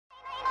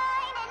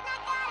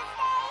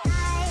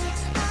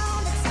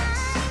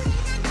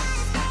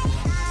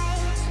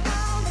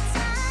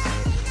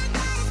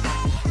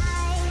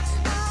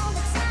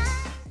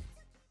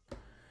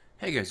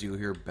Hey guys, you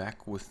here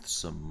back with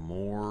some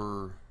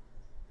more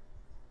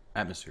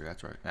AtmosFear.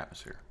 That's right,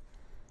 AtmosFear.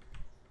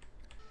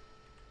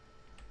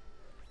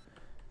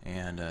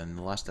 And in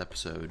the last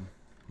episode,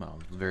 well,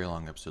 it was a very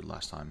long episode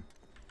last time,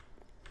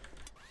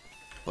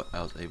 but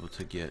I was able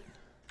to get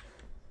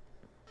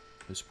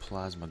this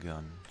plasma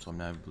gun, so I'm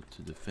now able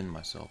to defend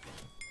myself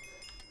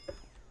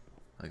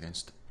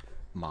against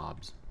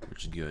mobs,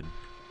 which is good.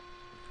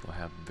 But I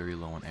have very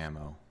low on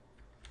ammo,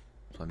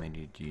 so I may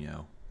need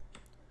to,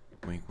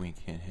 wink wink,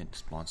 hint hint,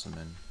 spawn some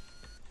in.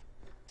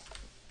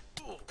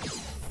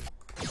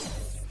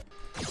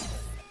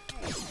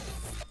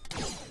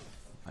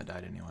 I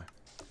died anyway.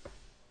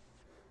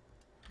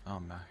 Oh,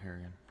 I'm back here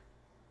again.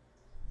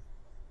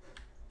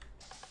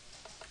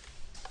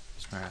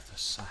 I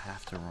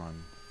have to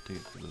run to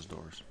get through those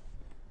doors.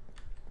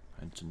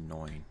 It's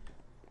annoying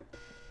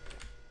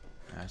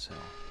as hell.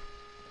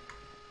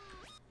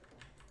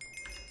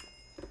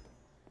 So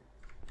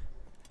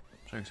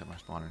I can set my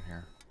spawn in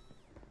here.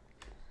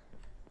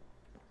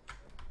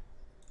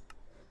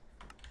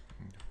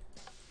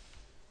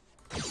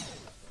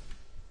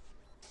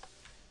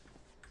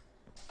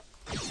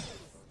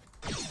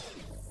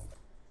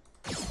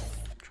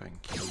 Try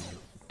and kill you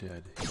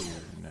dead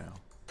here now.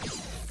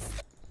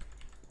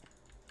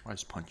 I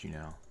just punch you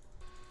now.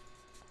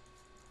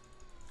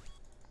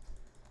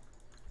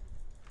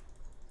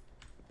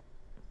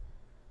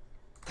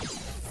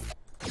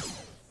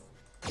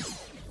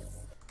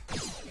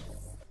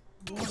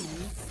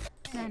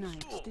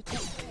 Nanites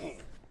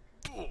detected.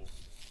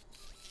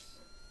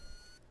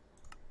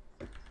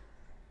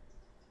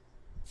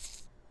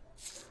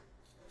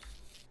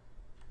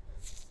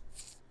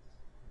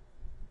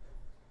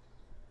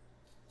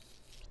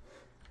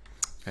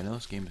 I know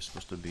this game is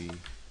supposed to be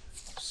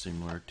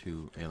similar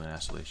to Alien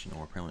Isolation,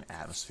 or apparently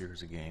AtmosFear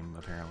is a game,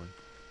 apparently.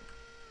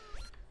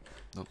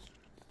 Nope.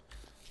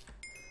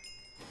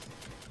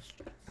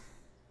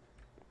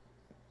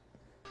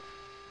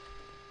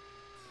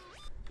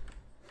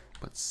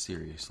 But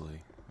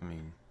seriously, I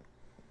mean,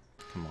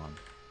 come on.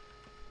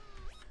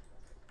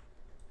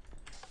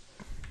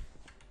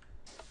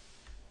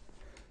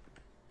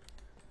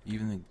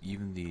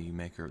 Even the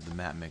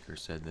map maker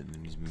said that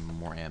there needs to be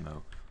more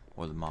ammo,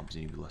 or the mobs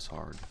need to be less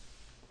hard.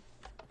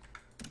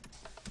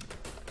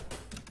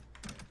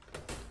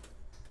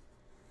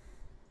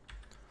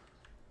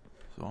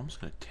 So I'm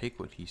just gonna take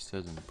what he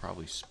says and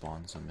probably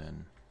spawn some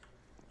in.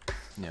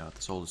 Yeah, at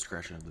the sole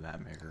discretion of the map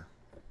maker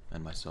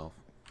and myself.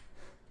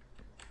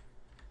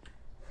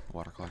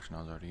 Water collection,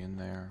 I was already in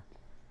there.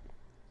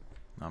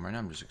 Right now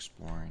I'm just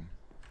exploring.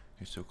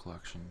 Histo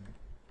collection.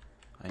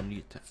 I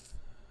need to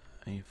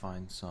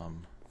find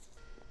some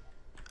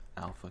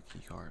alpha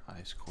keycard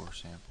ice core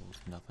samples.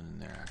 Nothing in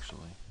there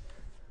actually.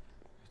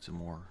 Get some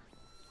more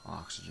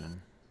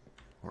oxygen,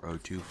 or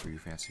O2 for you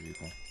fancy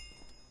people.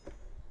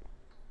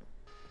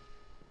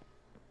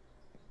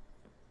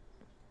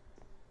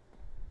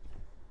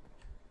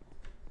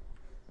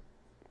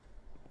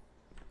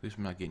 At least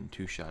I'm not getting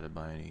two-shotted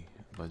by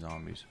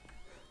zombies.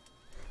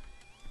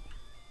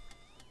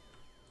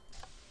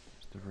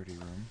 It's the ready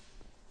room.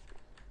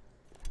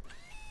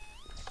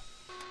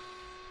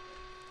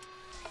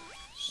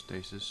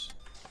 Stasis.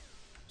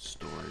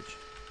 Storage.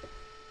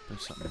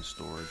 There's something in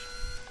storage.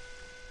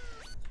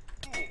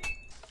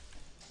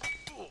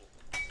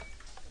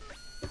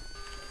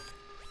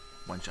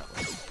 One shot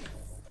left.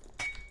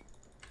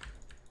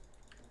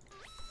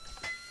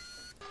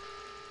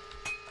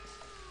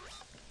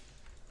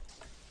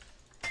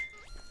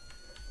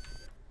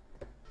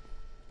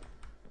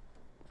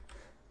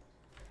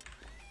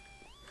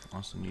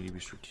 Also need to be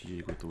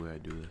strategic with the way I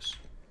do this.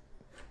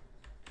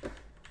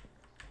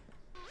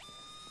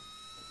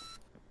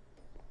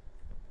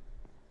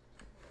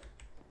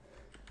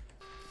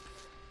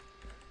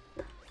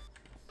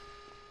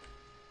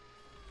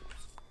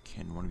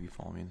 Can one of you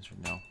follow me in this?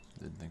 No,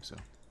 didn't think so.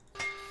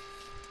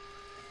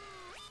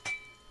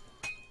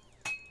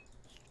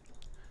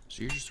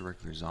 So you're just a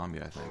regular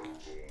zombie, I think.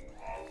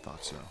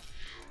 Thought so.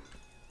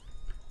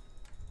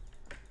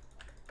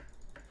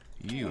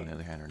 You, on the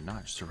other hand, are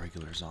not just a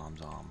regular zom.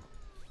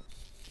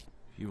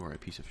 You are a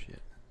piece of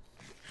shit.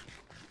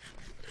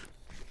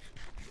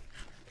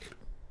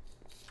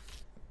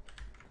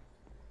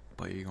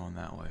 But you're going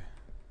that way.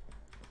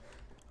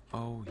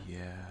 Oh,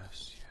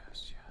 yes,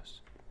 yes,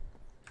 yes.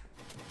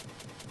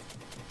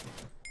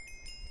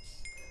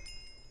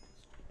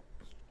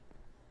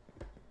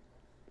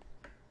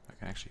 I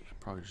can actually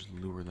probably just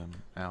lure them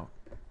out.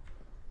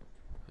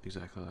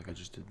 Exactly like I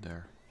just did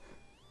there.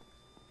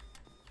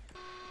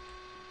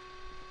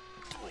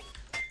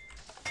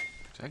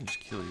 I can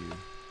just kill you.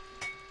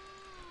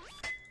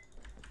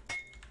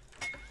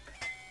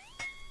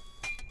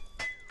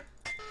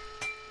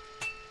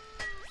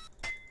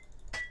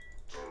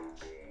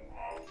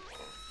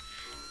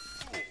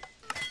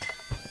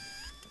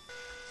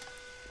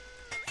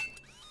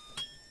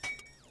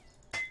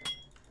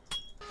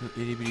 The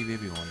itty bitty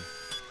baby one.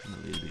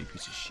 The itty bitty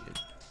piece of shit.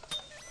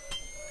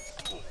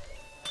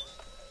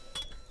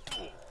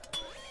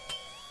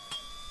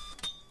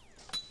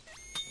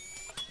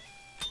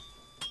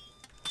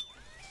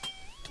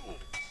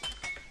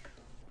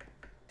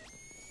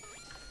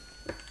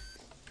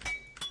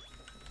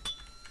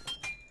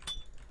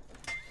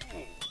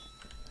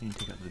 I need to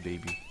take out the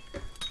baby.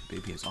 The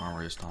baby has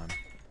armor this time.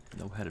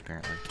 No head,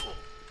 apparently.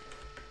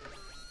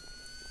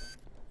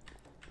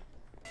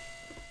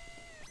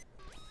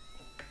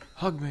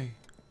 Hug me!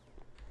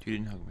 You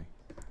didn't hug me.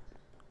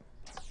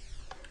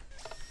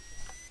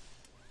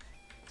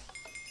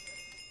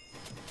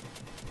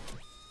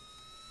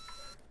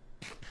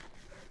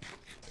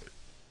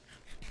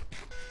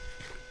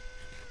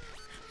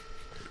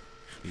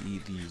 We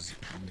eat these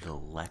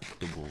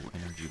delectable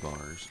energy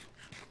bars.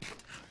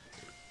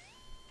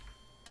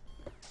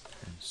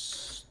 And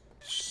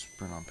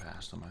sprint on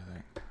past them,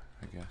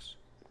 I guess.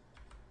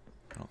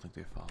 I don't think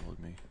they followed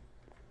me.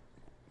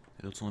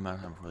 It's only a matter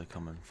of time before they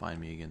come and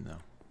find me again,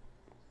 though.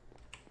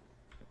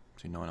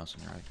 See, no one else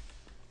in right.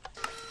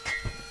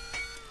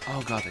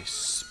 Oh god, they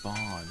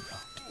spawned.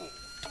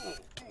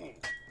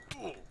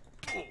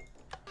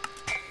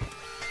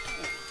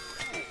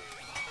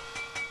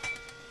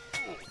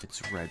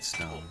 It's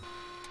redstone,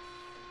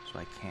 so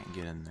I can't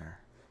get in there.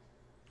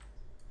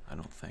 I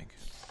don't think.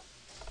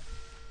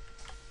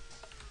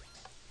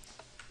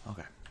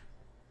 Okay.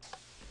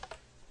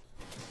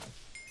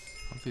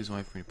 Hopefully there's a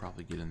way for me to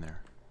probably get in there.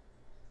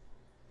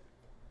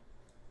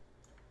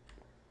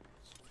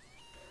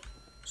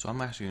 So I'm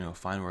actually going to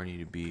find where I need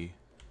to be,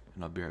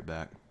 and I'll be right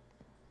back.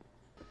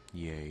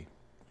 Yay.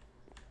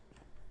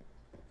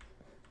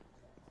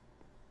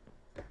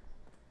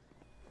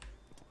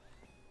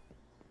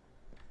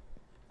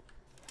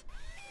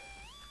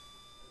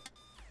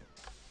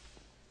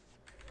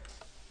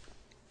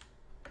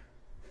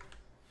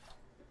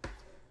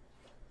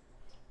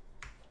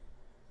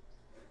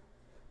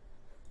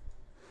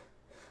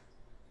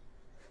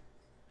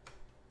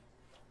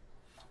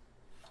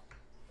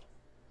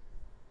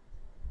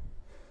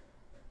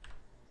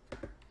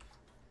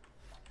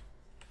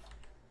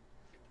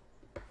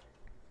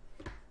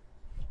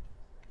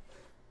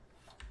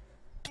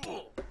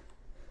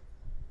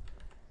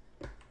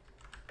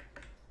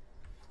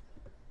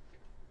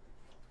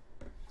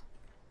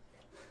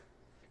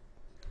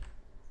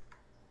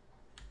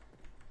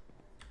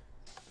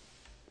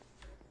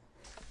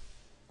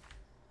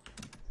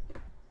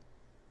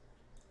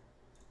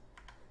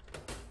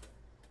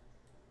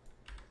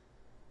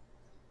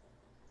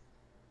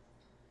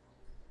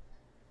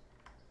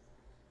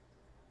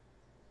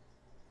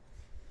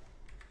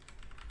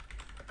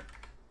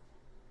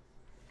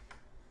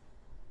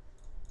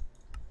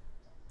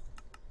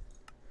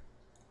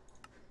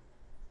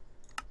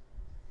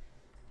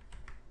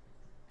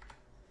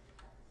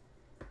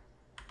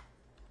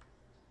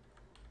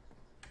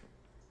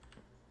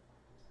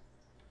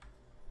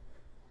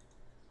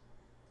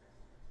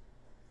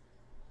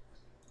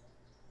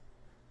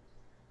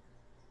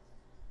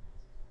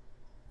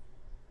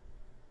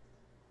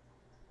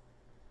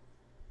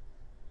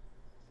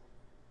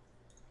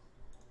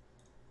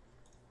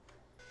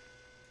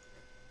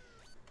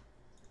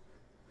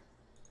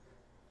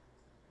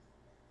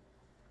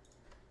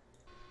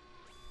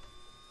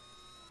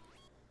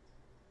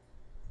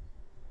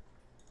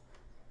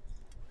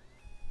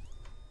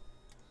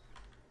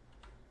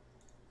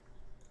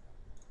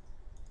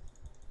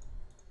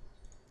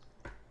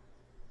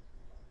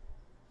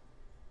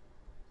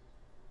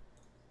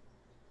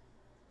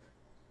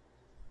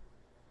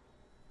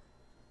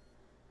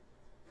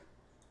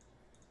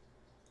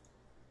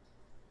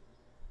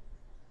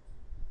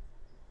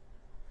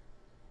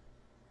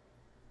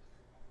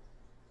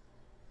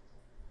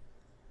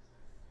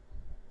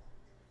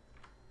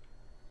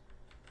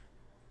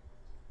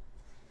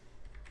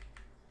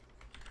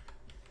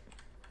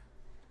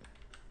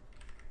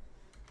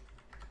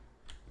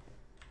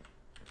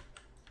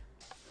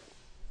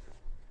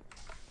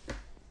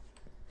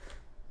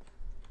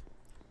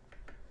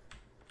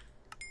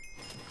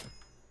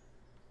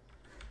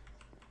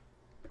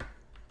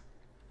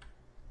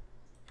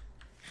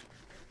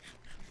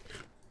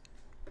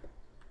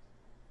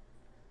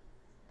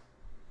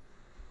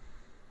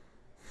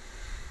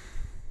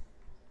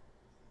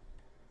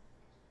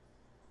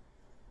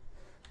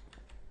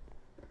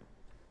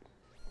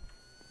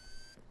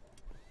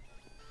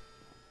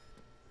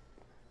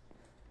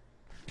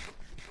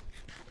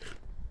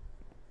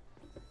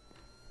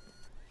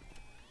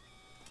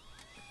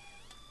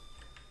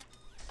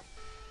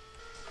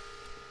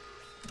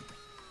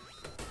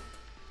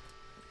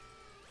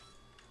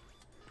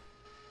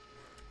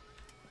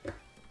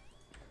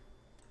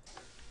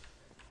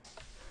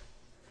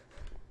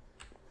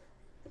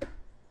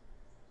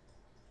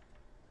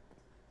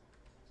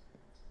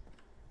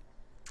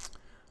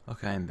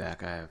 Okay, I'm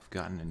back. I have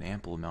gotten an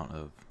ample amount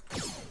of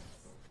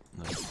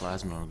the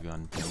plasma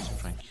gun things. I'm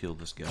trying to kill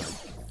this guy.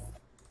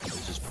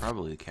 This is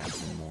probably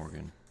Captain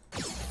Morgan,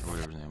 or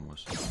whatever his name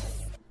was.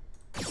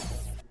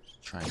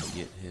 Just trying to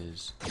get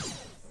his...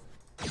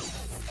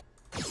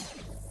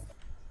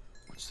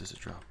 What's this it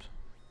dropped?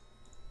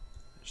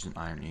 Just an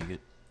iron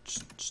ingot.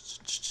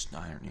 Just an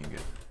iron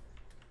ingot.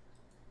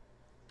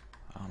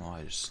 I don't know why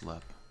I just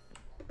slept.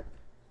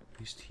 At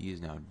least he is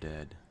now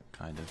dead,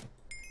 kind of.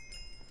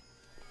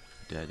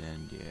 Dead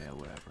end, yeah,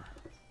 whatever.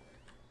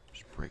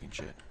 Just breaking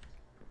shit.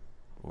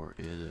 Or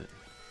is it?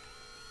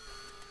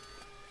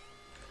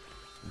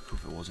 It'd be cool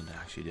if it wasn't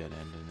actually a dead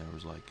end and there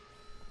was like,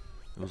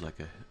 it was like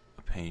a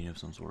painting of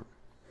some sort.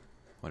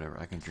 Whatever,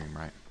 I can dream,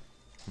 right?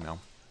 No.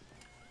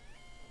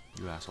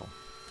 You asshole.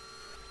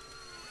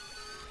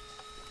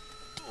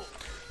 Oh,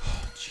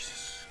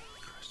 Jesus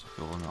Christ.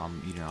 Okay, well, no,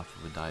 I'm eating off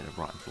of a diet of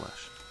rotten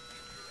flesh.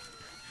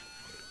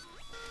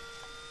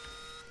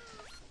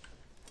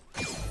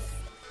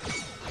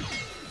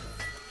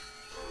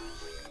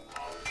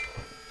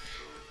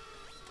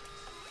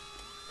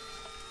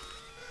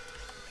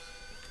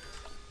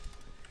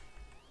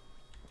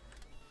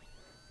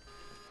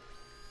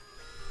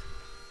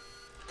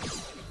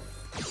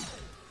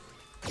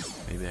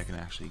 Maybe I can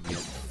actually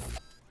get,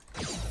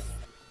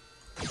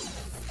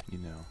 you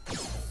know,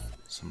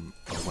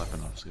 a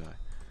weapon off this guy.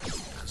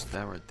 Because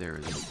that right there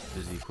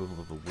is the equivalent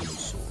of a wooden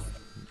sword,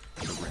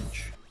 the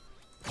wrench.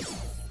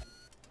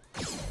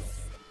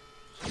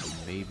 So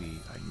maybe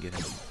I can get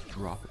him to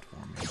drop it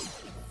for me.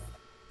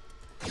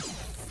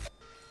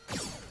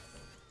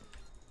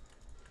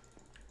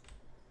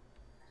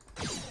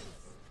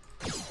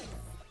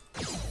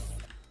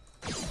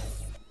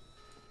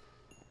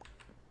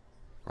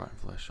 Rotten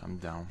flesh, I'm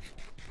down.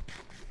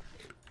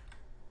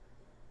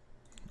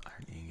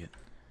 Iron ingot.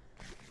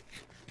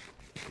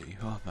 Okay,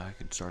 oh, I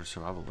could start a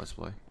survival let's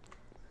play.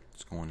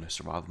 Let's go into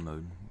survival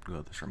mode. Go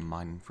out there, start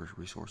mining for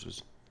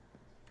resources.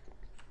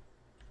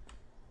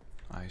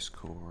 Ice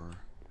core.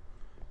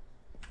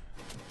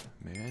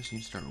 Maybe I just need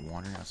to start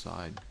wandering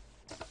outside.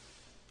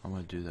 I'm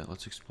gonna do that.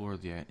 Let's explore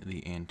the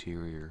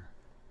anterior.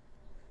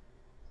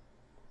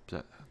 Is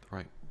that the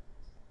right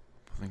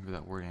thing for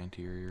that word,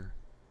 anterior?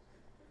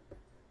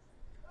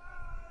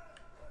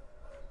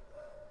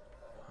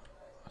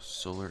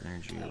 Solar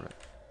energy array.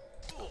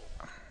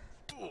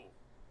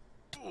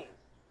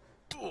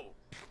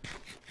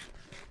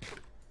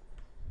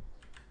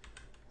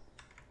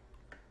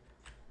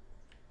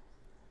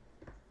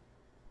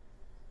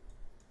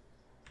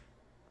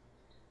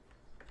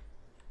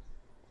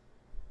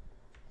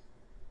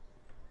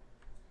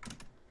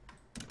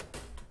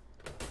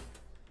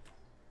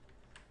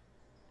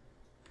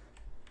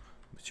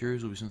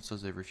 Materials will be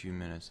synthesized every few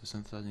minutes. The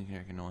synthesizing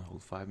container can only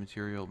hold 5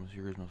 material.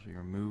 Materials must be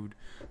removed.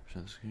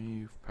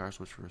 Power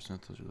switch for a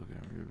synthesizer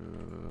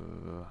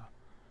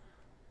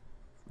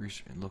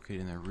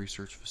located in their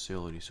research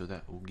facility. So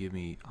that will give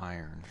me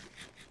iron.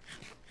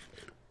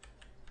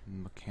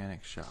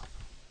 Mechanic shop.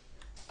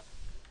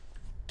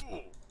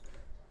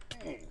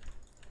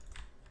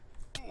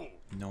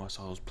 No, I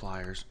saw those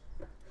pliers.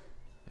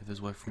 If there's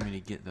a way for me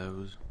to get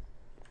those.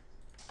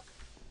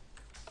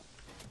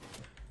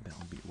 That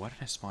would be. Why did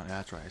I spawn?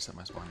 That's right, I set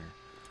my spawn here.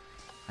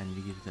 I need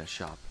to get to that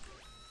shop.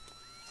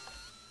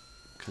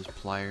 Because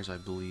pliers, I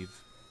believe,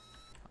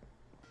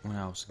 when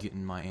I was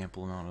getting my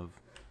ample amount of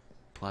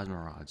plasma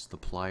rods, the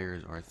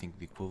pliers are, I think,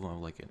 the equivalent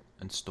of like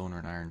a stone or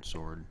an iron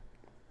sword.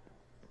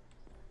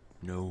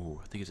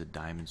 No, I think it's a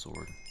diamond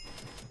sword.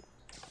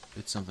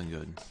 It's something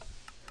good.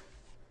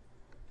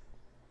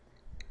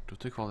 Do I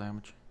take fall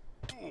damage?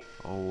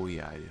 Oh,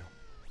 yeah, I do.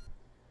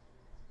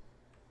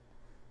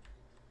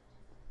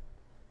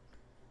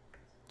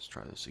 Let's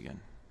try this again.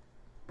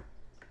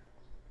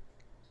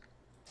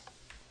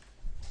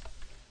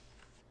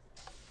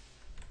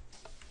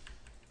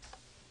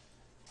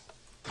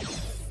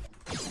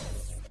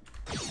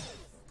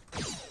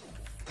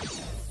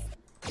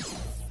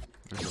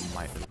 There's a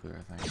mite over there,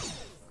 I think.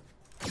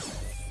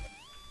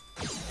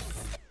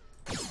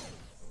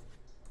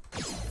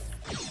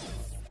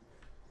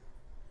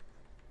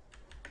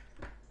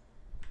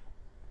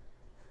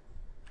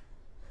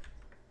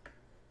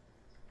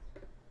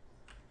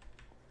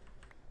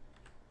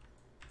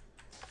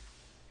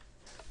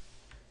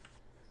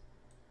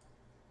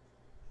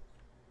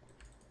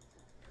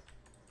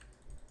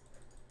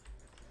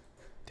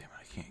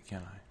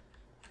 Can I?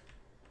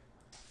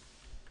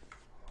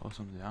 Oh,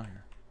 something down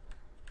here.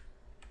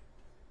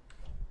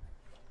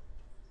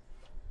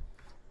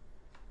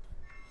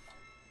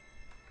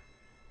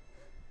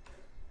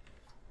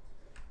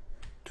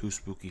 Too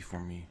spooky for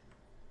me.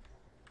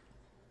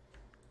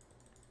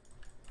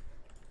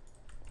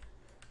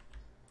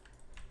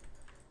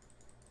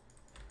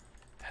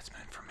 That's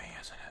meant for me,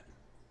 isn't it?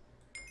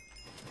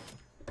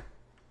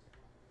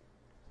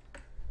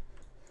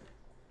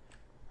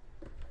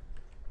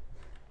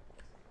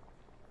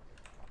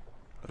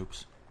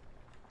 Oops.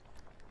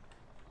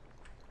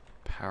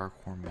 Power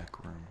core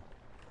mech room.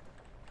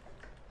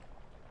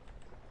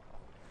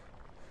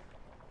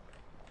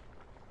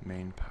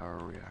 Main power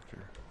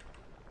reactor.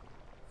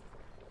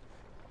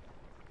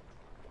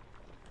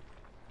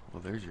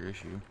 Well, there's your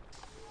issue.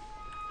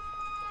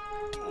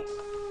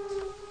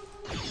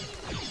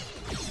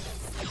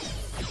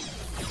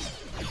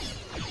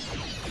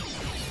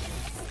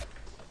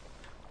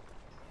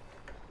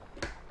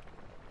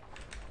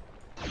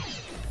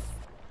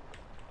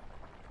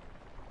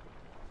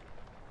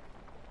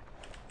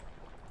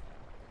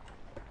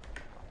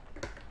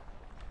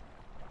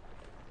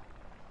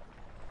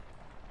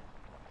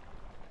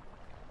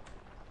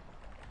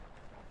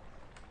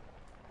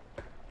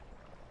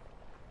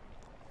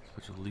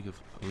 There's a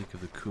leak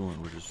of the coolant,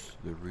 which is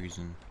the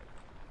reason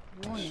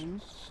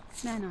Warning,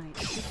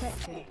 nanite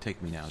detected.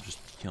 Take me now, just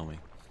kill me.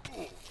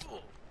 I'm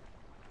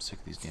sick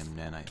of these damn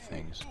nanite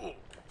things.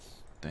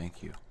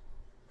 Thank you.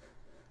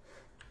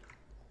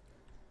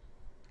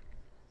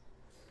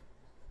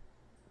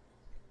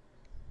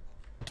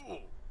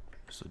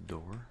 There's a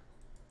door.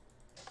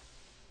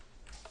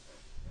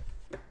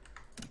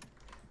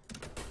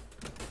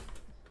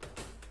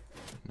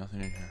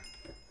 Nothing in here.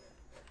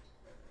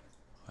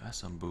 Oh, that's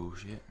some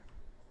bullshit.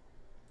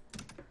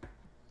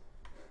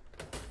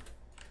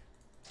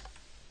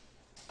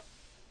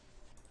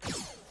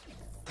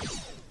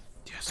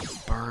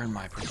 Yes, burn,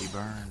 my pretty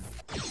burn.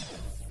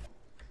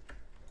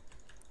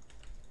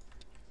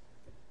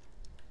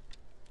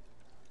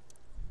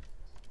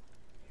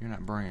 You're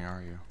not burning,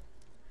 are you?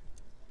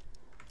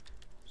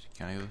 So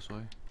can I go this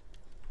way?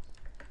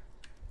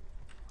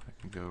 I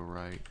can go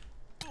right.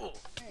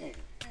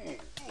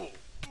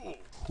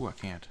 Ooh, I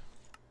can't.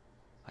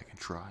 I can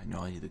try.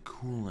 No, I need the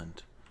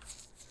coolant.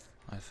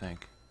 I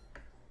think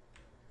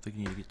I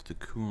need to get to the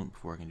coolant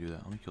before I can do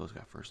that. Let me kill this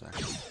guy first,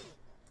 actually.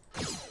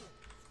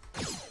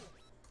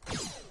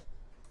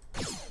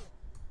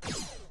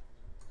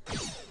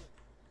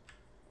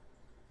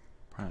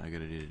 Probably not a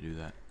good idea to do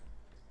that.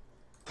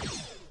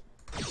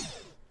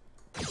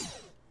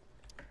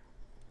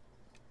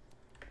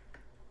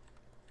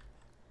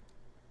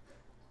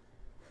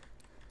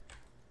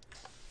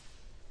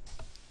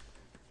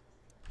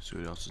 See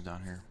what else is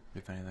down here,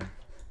 if anything.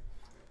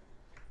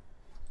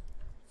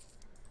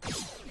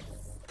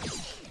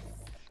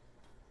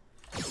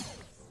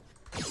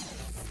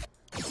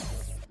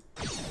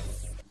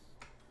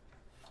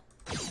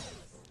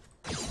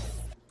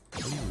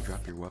 When you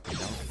drop your weapon,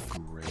 that would be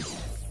great.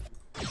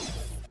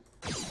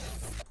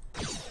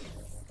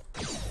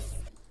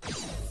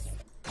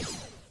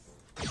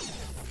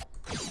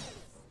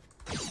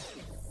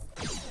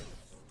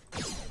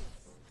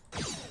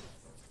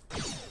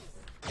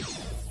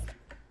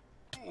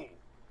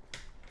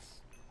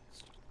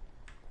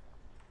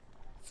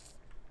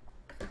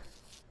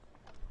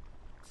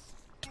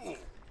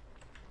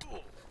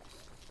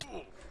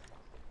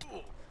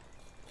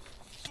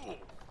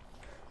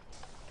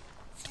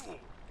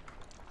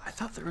 I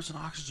thought there was an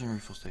oxygen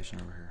refill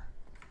station over here.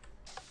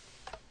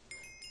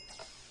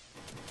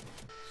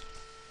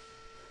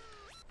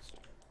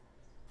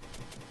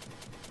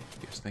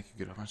 Yes, thank you.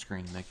 Get off my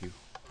screen. Thank you.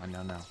 I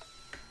now know.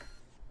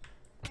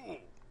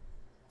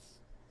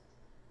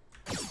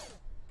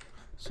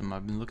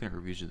 I've been looking at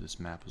reviews of this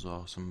map as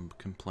well. Some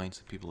complaints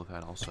that people have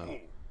had also.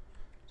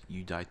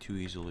 You die too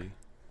easily.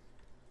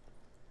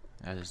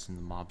 As in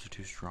the mobs are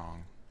too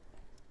strong.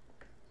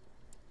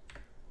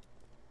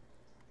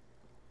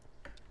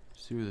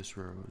 See where this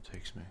road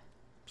takes me.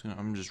 So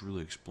I'm just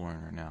really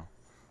exploring right now.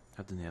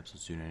 Have to end the episode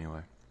soon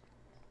anyway.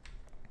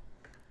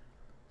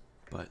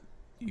 But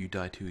you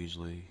die too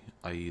easily,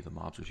 i.e. the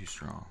mobs are too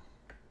strong.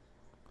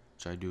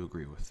 Which I do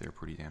agree with. They're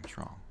pretty damn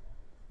strong.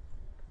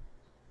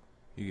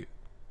 You get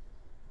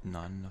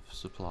not enough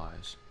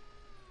supplies.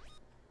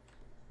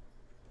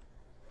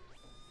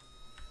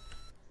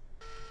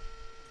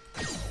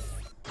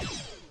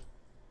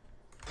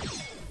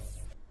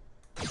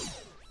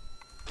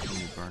 Can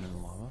you burn in the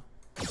lava?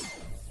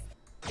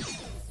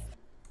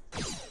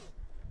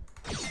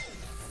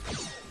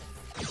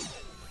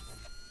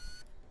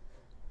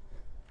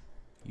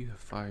 You have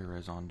fire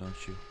res on,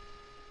 don't you?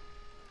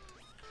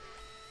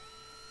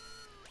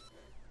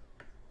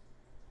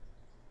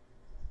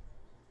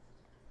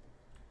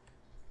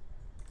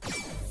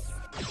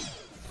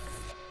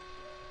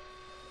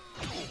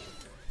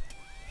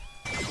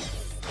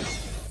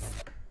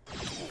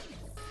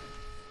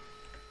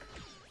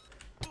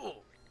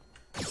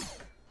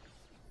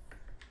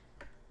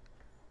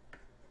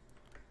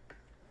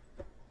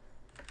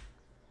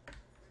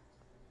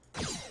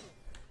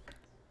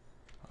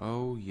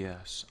 Oh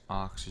yes,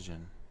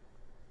 oxygen.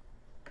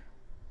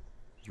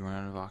 You run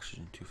out of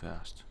oxygen too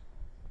fast.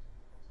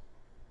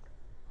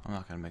 I'm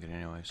not gonna make it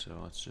anyway, so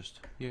let's just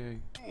yay.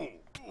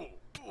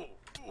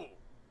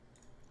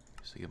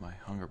 Just to get my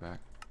hunger back.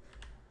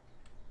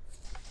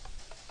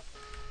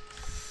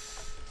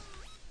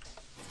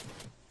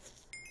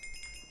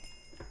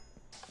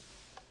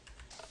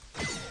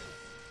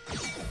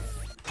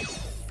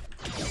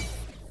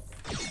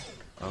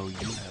 Oh,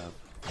 you have.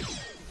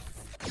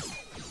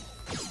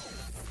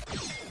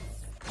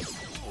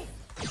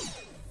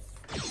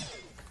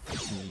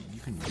 You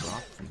can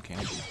drop them,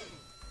 can't you?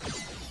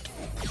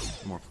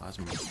 More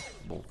plasma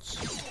bolts.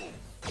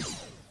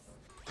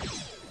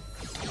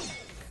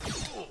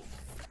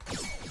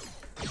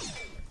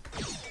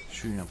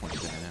 Shooting up one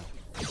guy now.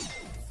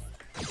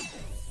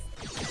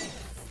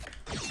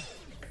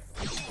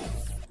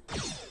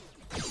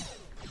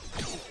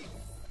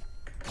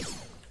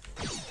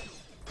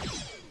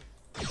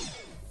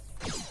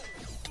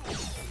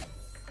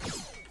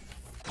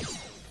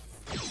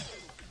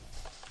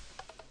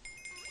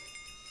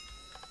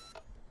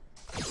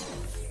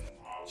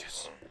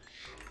 Yes.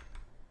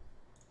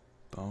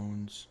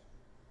 Bones.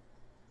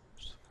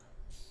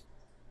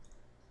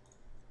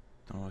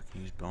 Don't know what I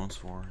can use bones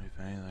for, if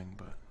anything,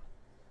 but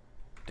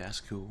That's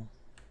cool.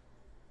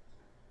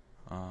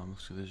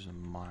 Looks like there's a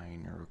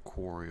mine or a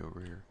quarry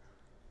over here.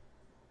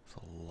 There's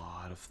a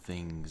lot of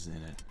things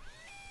in it.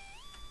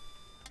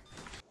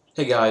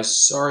 Hey guys,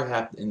 sorry I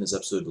had to end this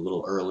episode a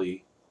little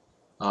early.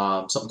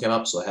 Something came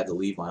up, so I had to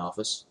leave my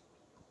office.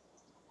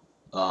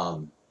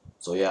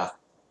 So yeah,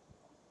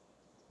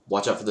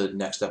 watch out for the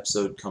next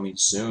episode coming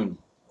soon.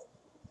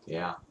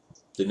 Yeah,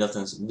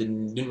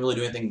 didn't really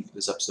do anything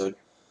this episode,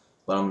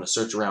 but I'm gonna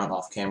search around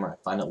off camera and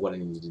find out what I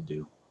needed to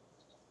do.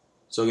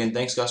 So again,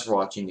 thanks guys for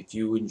watching. If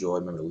you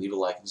enjoyed, remember to leave a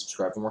like and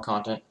subscribe for more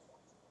content.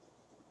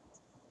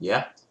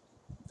 Yeah,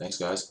 thanks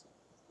guys.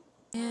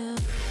 Yeah.